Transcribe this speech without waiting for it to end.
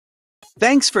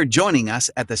Thanks for joining us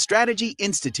at the Strategy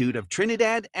Institute of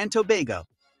Trinidad and Tobago.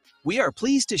 We are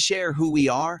pleased to share who we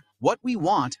are, what we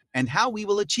want, and how we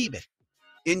will achieve it.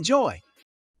 Enjoy!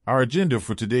 Our agenda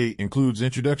for today includes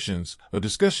introductions, a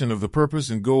discussion of the purpose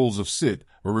and goals of SITT,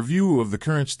 a review of the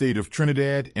current state of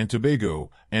Trinidad and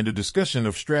Tobago, and a discussion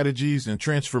of strategies and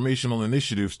transformational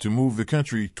initiatives to move the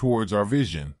country towards our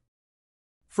vision.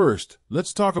 First,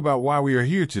 let's talk about why we are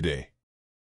here today.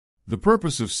 The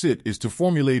purpose of SITT is to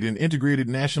formulate an integrated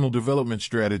national development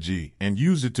strategy and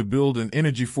use it to build an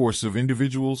energy force of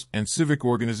individuals and civic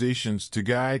organizations to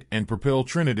guide and propel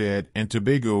Trinidad and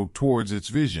Tobago towards its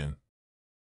vision.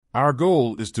 Our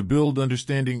goal is to build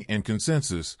understanding and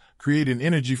consensus, create an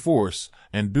energy force,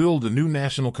 and build a new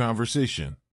national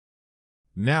conversation.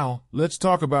 Now, let's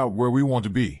talk about where we want to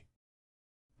be.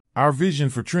 Our vision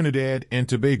for Trinidad and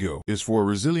Tobago is for a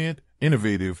resilient,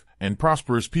 innovative, and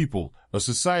prosperous people, a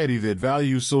society that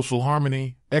values social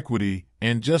harmony, equity,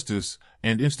 and justice,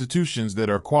 and institutions that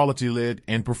are quality-led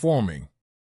and performing.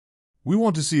 We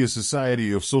want to see a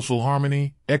society of social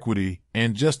harmony, equity,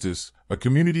 and justice, a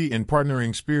community in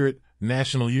partnering spirit,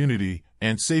 national unity,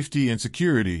 and safety and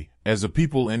security as a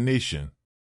people and nation.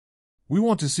 We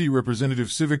want to see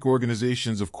representative civic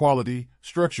organizations of quality,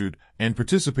 structured, and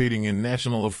participating in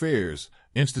national affairs,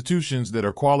 institutions that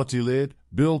are quality-led,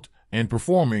 built, and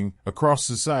performing across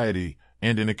society,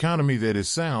 and an economy that is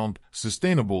sound,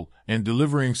 sustainable, and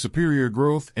delivering superior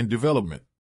growth and development.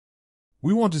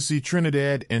 We want to see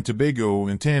Trinidad and Tobago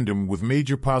in tandem with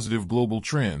major positive global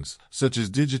trends, such as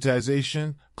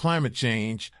digitization, climate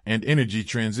change, and energy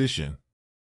transition.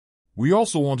 We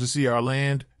also want to see our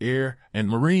land, air, and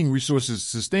marine resources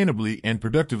sustainably and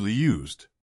productively used.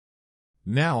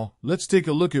 Now, let's take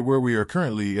a look at where we are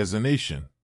currently as a nation.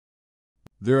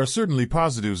 There are certainly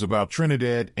positives about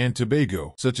Trinidad and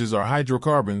Tobago, such as our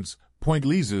hydrocarbons, Point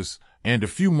Leases, and a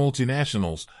few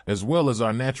multinationals, as well as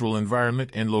our natural environment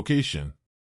and location.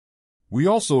 We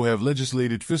also have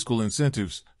legislated fiscal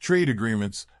incentives, trade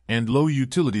agreements, and low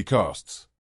utility costs.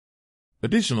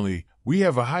 Additionally, we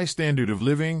have a high standard of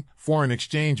living, foreign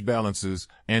exchange balances,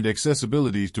 and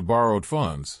accessibility to borrowed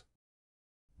funds.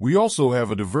 We also have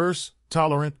a diverse,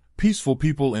 tolerant, peaceful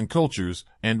people and cultures,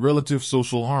 and relative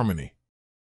social harmony.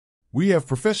 We have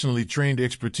professionally trained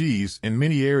expertise in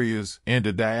many areas and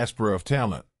a diaspora of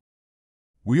talent.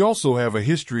 We also have a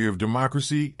history of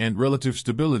democracy and relative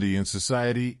stability in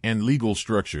society and legal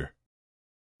structure.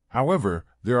 However,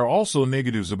 there are also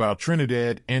negatives about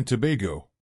Trinidad and Tobago.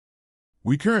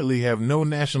 We currently have no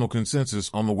national consensus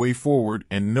on the way forward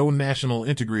and no national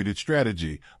integrated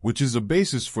strategy, which is a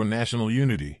basis for national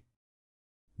unity.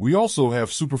 We also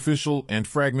have superficial and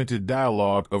fragmented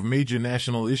dialogue of major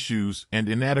national issues and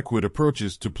inadequate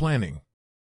approaches to planning.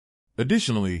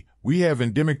 Additionally, we have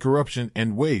endemic corruption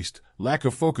and waste, lack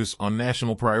of focus on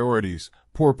national priorities,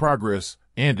 poor progress,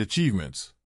 and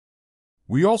achievements.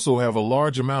 We also have a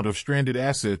large amount of stranded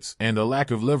assets and a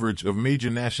lack of leverage of major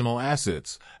national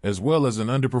assets, as well as an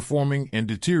underperforming and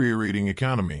deteriorating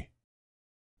economy.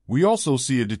 We also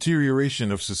see a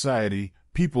deterioration of society,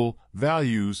 people,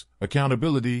 values,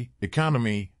 accountability,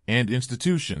 economy, and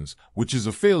institutions, which is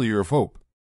a failure of hope.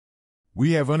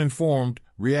 We have uninformed,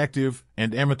 reactive,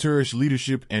 and amateurish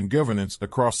leadership and governance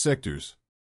across sectors.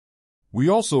 We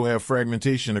also have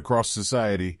fragmentation across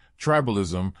society,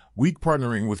 tribalism, weak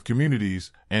partnering with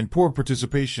communities, and poor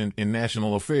participation in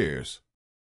national affairs.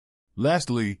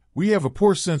 Lastly, we have a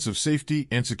poor sense of safety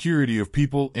and security of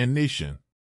people and nation.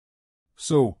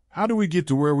 So, how do we get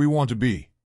to where we want to be?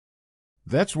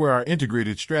 That's where our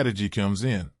integrated strategy comes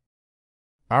in.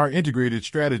 Our integrated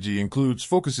strategy includes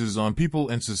focuses on people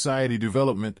and society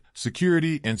development,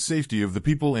 security and safety of the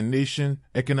people and nation,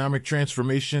 economic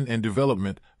transformation and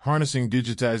development, harnessing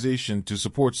digitization to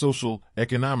support social,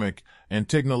 economic, and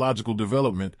technological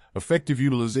development, effective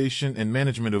utilization and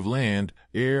management of land,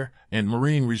 air, and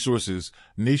marine resources,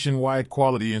 nationwide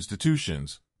quality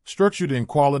institutions, structured in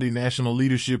quality national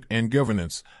leadership and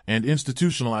governance, and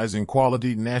institutionalizing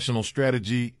quality national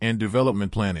strategy and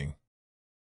development planning.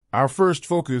 Our first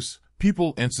focus,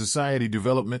 people and society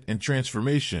development and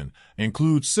transformation,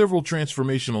 includes several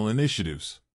transformational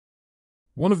initiatives.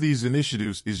 One of these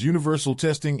initiatives is universal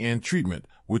testing and treatment,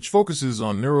 which focuses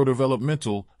on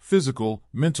neurodevelopmental, physical,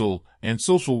 mental, and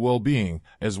social well-being,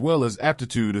 as well as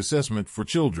aptitude assessment for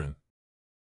children.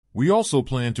 We also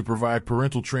plan to provide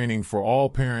parental training for all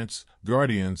parents,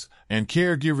 guardians, and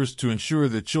caregivers to ensure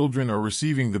that children are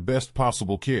receiving the best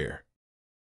possible care.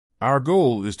 Our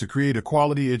goal is to create a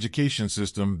quality education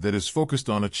system that is focused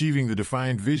on achieving the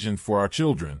defined vision for our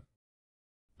children.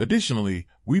 Additionally,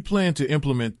 we plan to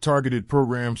implement targeted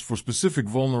programs for specific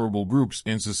vulnerable groups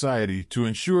in society to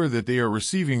ensure that they are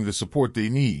receiving the support they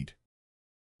need.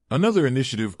 Another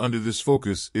initiative under this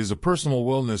focus is a personal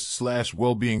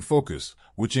wellness/well-being focus,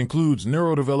 which includes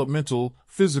neurodevelopmental,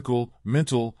 physical,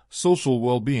 mental, social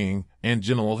well-being, and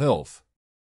general health.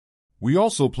 We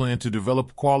also plan to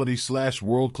develop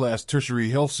quality/world-class tertiary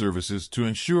health services to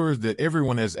ensure that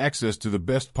everyone has access to the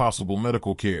best possible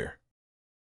medical care.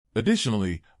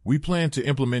 Additionally, we plan to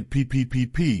implement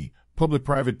PPPP,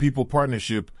 public-private people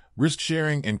partnership,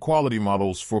 risk-sharing, and quality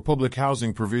models for public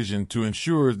housing provision to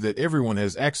ensure that everyone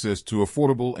has access to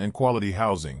affordable and quality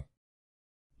housing.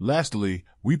 Lastly,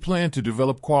 we plan to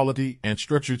develop quality and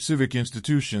structured civic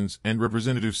institutions and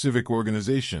representative civic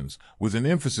organizations with an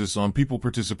emphasis on people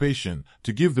participation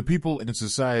to give the people in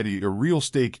society a real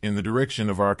stake in the direction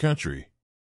of our country.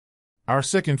 Our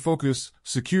second focus,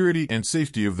 security and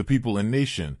safety of the people and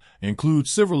nation,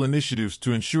 includes several initiatives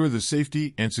to ensure the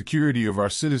safety and security of our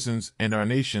citizens and our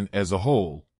nation as a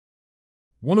whole.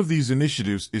 One of these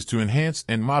initiatives is to enhance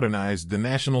and modernize the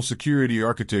national security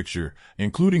architecture,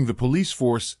 including the police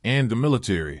force and the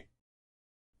military.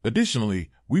 Additionally,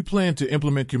 we plan to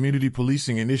implement community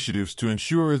policing initiatives to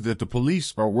ensure that the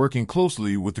police are working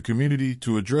closely with the community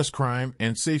to address crime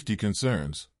and safety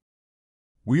concerns.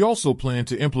 We also plan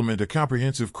to implement a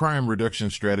comprehensive crime reduction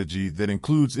strategy that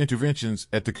includes interventions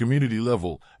at the community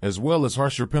level, as well as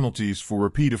harsher penalties for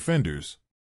repeat offenders.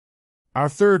 Our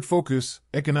third focus,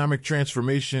 economic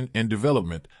transformation and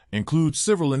development, includes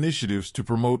several initiatives to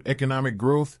promote economic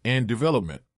growth and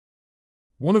development.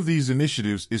 One of these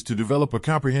initiatives is to develop a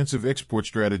comprehensive export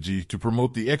strategy to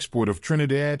promote the export of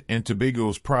Trinidad and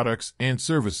Tobago's products and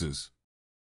services.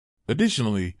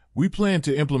 Additionally, we plan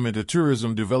to implement a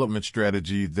tourism development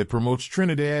strategy that promotes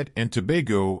Trinidad and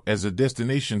Tobago as a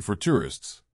destination for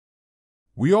tourists.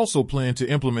 We also plan to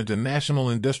implement a national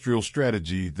industrial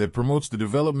strategy that promotes the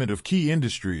development of key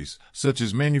industries, such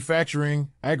as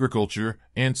manufacturing, agriculture,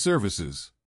 and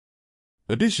services.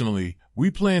 Additionally, we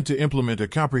plan to implement a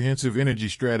comprehensive energy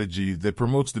strategy that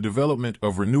promotes the development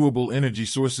of renewable energy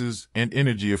sources and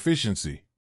energy efficiency.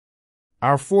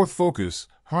 Our fourth focus,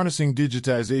 harnessing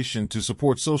digitization to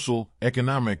support social,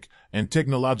 economic, and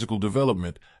technological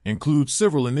development, includes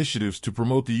several initiatives to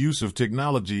promote the use of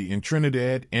technology in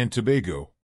Trinidad and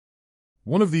Tobago.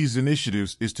 One of these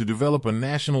initiatives is to develop a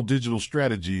national digital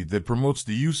strategy that promotes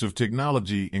the use of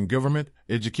technology in government,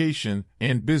 education,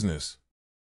 and business.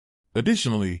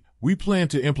 Additionally, we plan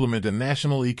to implement a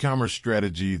national e-commerce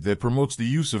strategy that promotes the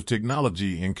use of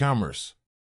technology in commerce.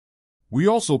 We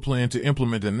also plan to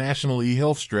implement a national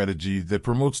e-health strategy that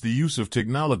promotes the use of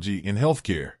technology in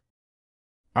healthcare.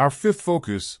 Our fifth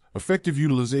focus, effective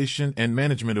utilization and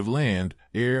management of land,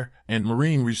 air, and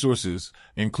marine resources,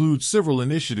 includes several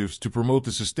initiatives to promote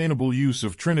the sustainable use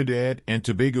of Trinidad and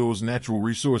Tobago's natural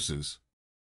resources.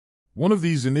 One of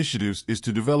these initiatives is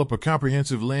to develop a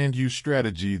comprehensive land use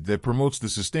strategy that promotes the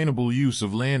sustainable use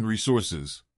of land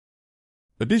resources.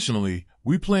 Additionally,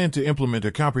 we plan to implement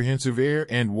a comprehensive air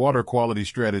and water quality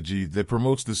strategy that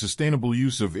promotes the sustainable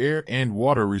use of air and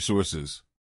water resources.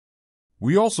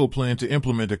 We also plan to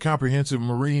implement a comprehensive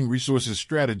marine resources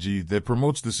strategy that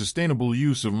promotes the sustainable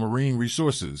use of marine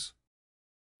resources.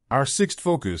 Our sixth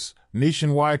focus,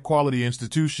 nationwide quality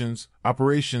institutions,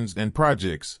 operations, and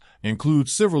projects,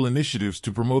 includes several initiatives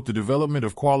to promote the development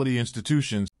of quality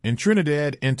institutions in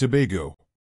Trinidad and Tobago.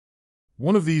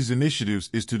 One of these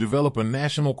initiatives is to develop a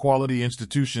national quality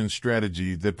institutions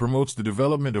strategy that promotes the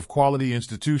development of quality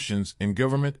institutions in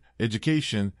government,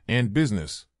 education, and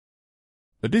business.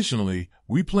 Additionally,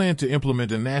 we plan to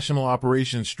implement a national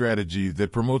operations strategy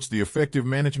that promotes the effective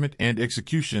management and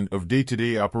execution of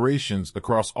day-to-day operations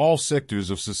across all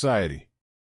sectors of society.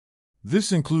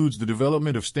 This includes the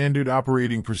development of standard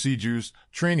operating procedures,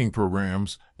 training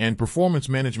programs, and performance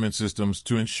management systems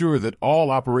to ensure that all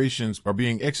operations are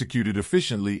being executed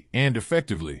efficiently and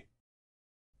effectively.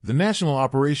 The National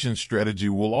Operations Strategy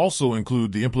will also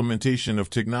include the implementation of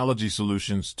technology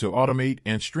solutions to automate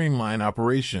and streamline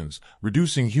operations,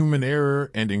 reducing human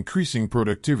error and increasing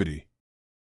productivity.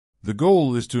 The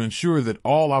goal is to ensure that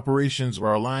all operations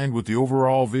are aligned with the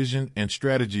overall vision and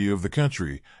strategy of the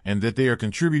country, and that they are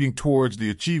contributing towards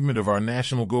the achievement of our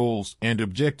national goals and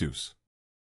objectives.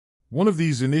 One of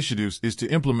these initiatives is to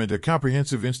implement a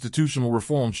comprehensive institutional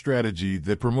reform strategy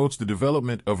that promotes the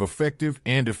development of effective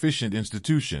and efficient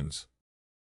institutions.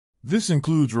 This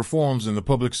includes reforms in the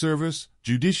public service,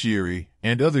 judiciary,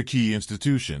 and other key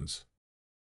institutions.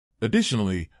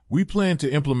 Additionally, we plan to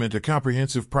implement a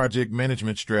comprehensive project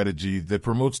management strategy that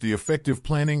promotes the effective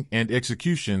planning and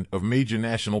execution of major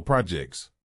national projects.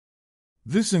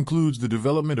 This includes the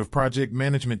development of project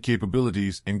management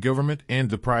capabilities in government and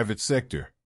the private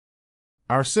sector.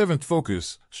 Our seventh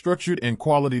focus, structured and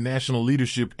quality national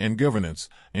leadership and governance,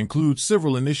 includes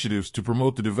several initiatives to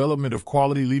promote the development of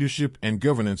quality leadership and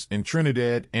governance in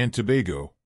Trinidad and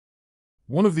Tobago.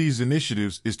 One of these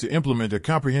initiatives is to implement a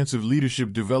comprehensive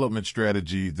leadership development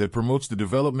strategy that promotes the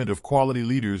development of quality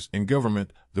leaders in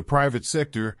government, the private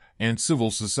sector, and civil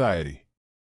society.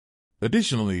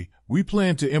 Additionally, we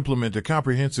plan to implement a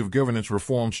comprehensive governance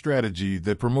reform strategy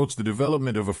that promotes the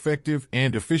development of effective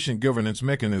and efficient governance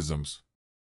mechanisms.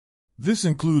 This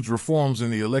includes reforms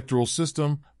in the electoral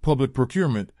system, public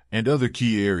procurement, and other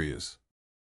key areas.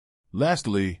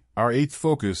 Lastly, our eighth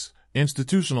focus,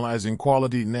 institutionalizing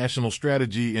quality national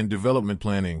strategy and development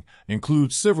planning,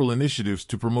 includes several initiatives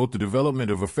to promote the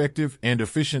development of effective and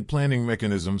efficient planning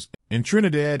mechanisms in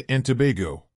Trinidad and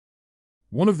Tobago.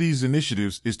 One of these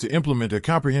initiatives is to implement a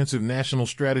comprehensive national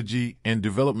strategy and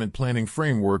development planning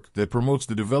framework that promotes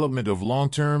the development of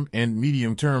long-term and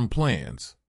medium-term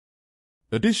plans.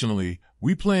 Additionally,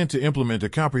 we plan to implement a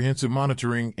comprehensive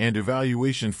monitoring and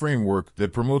evaluation framework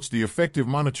that promotes the effective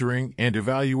monitoring and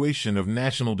evaluation of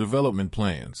national development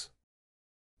plans.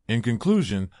 In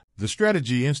conclusion, the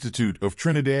Strategy Institute of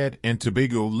Trinidad and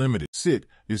Tobago Limited, SITT,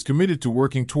 is committed to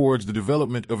working towards the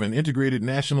development of an integrated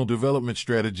national development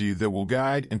strategy that will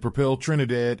guide and propel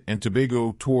Trinidad and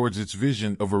Tobago towards its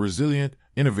vision of a resilient,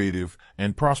 innovative,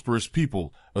 and prosperous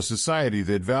people, a society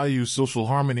that values social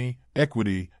harmony,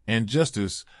 equity, and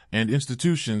justice, and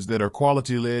institutions that are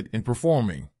quality-led in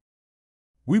performing.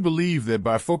 We believe that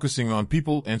by focusing on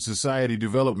people and society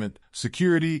development,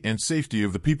 security and safety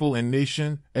of the people and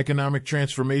nation, economic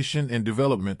transformation and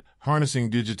development, harnessing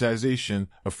digitization,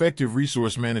 effective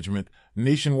resource management,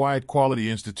 nationwide quality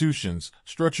institutions,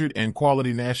 structured and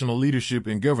quality national leadership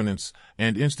and governance,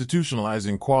 and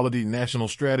institutionalizing quality national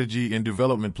strategy and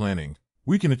development planning,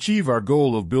 we can achieve our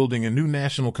goal of building a new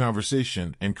national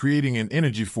conversation and creating an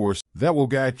energy force that will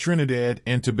guide Trinidad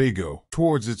and Tobago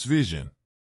towards its vision.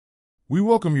 We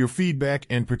welcome your feedback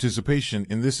and participation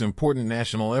in this important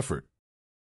national effort.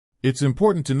 It's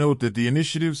important to note that the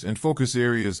initiatives and focus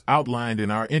areas outlined in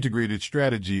our integrated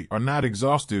strategy are not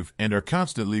exhaustive and are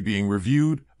constantly being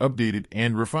reviewed, updated,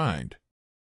 and refined.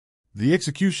 The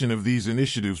execution of these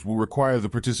initiatives will require the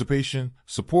participation,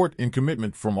 support, and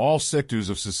commitment from all sectors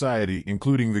of society,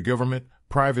 including the government,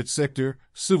 private sector,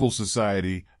 civil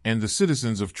society, and the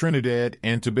citizens of Trinidad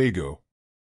and Tobago.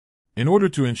 In order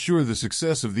to ensure the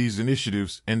success of these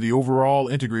initiatives and the overall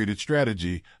integrated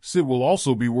strategy, SITT will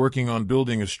also be working on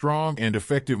building a strong and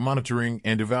effective monitoring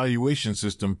and evaluation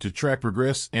system to track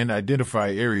progress and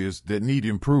identify areas that need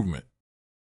improvement.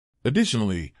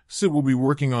 Additionally, SITT will be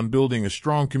working on building a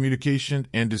strong communication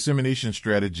and dissemination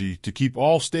strategy to keep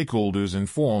all stakeholders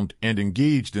informed and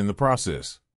engaged in the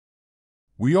process.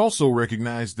 We also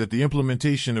recognize that the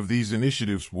implementation of these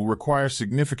initiatives will require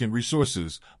significant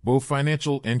resources, both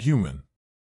financial and human.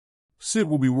 SITT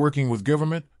will be working with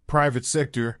government, private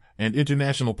sector, and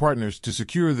international partners to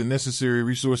secure the necessary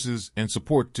resources and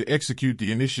support to execute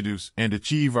the initiatives and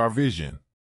achieve our vision.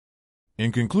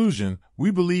 In conclusion, we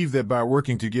believe that by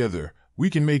working together, we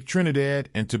can make Trinidad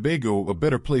and Tobago a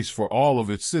better place for all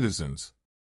of its citizens.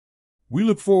 We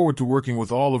look forward to working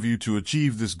with all of you to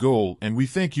achieve this goal, and we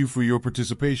thank you for your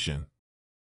participation.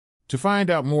 To find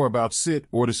out more about SITT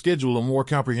or to schedule a more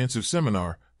comprehensive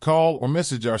seminar, call or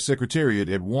message our secretariat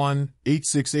at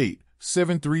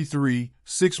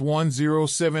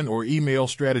 1-868-733-6107 or email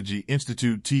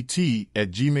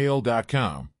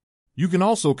strategyinstitutettt@gmail.com. You can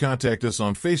also contact us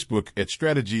on Facebook at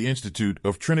Strategy Institute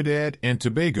of Trinidad and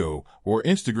Tobago or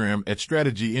Instagram at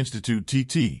Strategy Institute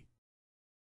TT.